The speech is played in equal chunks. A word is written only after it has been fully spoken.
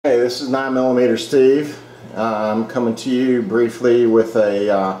Hey, this is 9mm Steve. I'm coming to you briefly with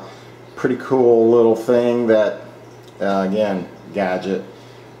a pretty cool little thing that, again, gadget,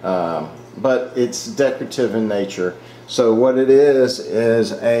 but it's decorative in nature. So what it is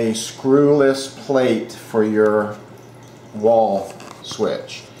a screwless plate for your wall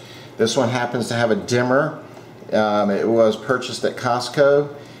switch. This one happens to have a dimmer. It was purchased at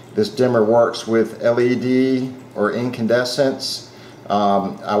Costco. This dimmer works with LED or incandescence.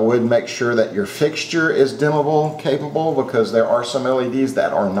 I would make sure that your fixture is dimmable capable, because there are some LEDs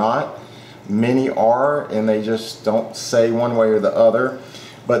that are not. Many are, and they just don't say one way or the other.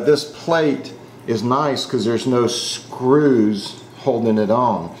 But this plate is nice because there's no screws holding it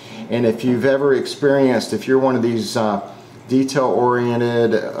on. And if you've ever experienced, if you're one of these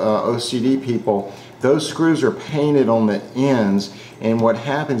detail-oriented OCD people, those screws are painted on the ends, and what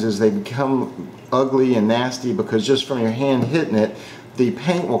happens is they become ugly and nasty because just from your hand hitting it, the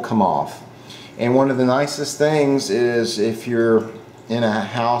paint will come off. And one of the nicest things is, if you're in a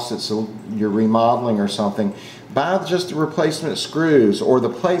house you're remodeling or something, buy just the replacement screws, or the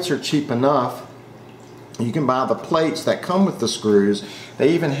plates are cheap enough. You can buy the plates that come with the screws.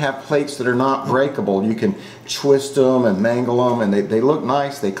 They even have plates that are not breakable. You can twist them and mangle them, and they look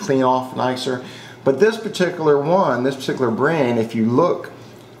nice, they clean off nicer. But this particular one, this particular brand, if you look,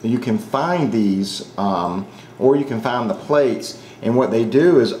 you can find these, or you can find the plates. And what they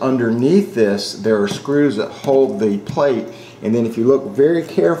do is, underneath this, there are screws that hold the plate. And then if you look very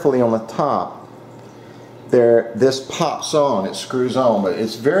carefully on the top, this pops on, it screws on. But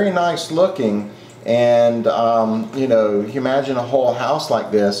it's very nice looking. And you know, you imagine a whole house like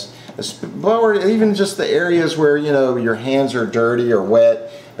this, or even just the areas where, you know, your hands are dirty or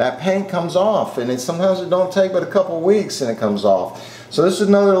wet, that paint comes off, and sometimes it don't take but a couple weeks and it comes off. So this is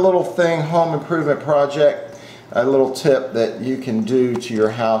another little thing, home improvement project, a little tip that you can do to your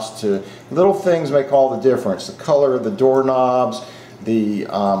house. Little things make all the difference. The color of the doorknobs, the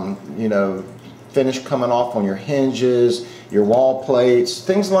you know, finish coming off on your hinges, your wall plates,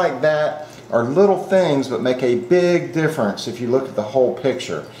 things like that are little things but make a big difference if you look at the whole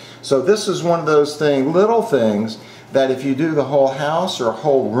picture. So this is one of those little things that if you do the whole house or a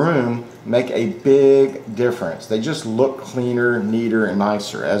whole room, make a big difference. They just look cleaner, neater, and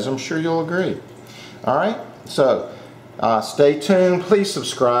nicer, as I'm sure you'll agree. Alright, so stay tuned. Please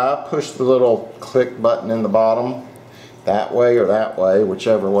subscribe. Push the little click button in the bottom, that way or that way,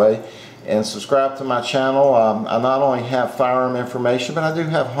 whichever way. And subscribe to my channel. I not only have firearm information, but I do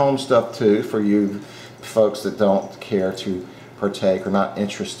have home stuff too, for you folks that don't care to partake or not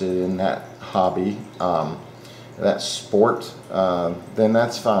interested in that hobby, that sport, then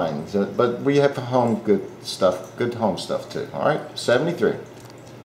that's fine. But we have good home stuff too. Alright, 73.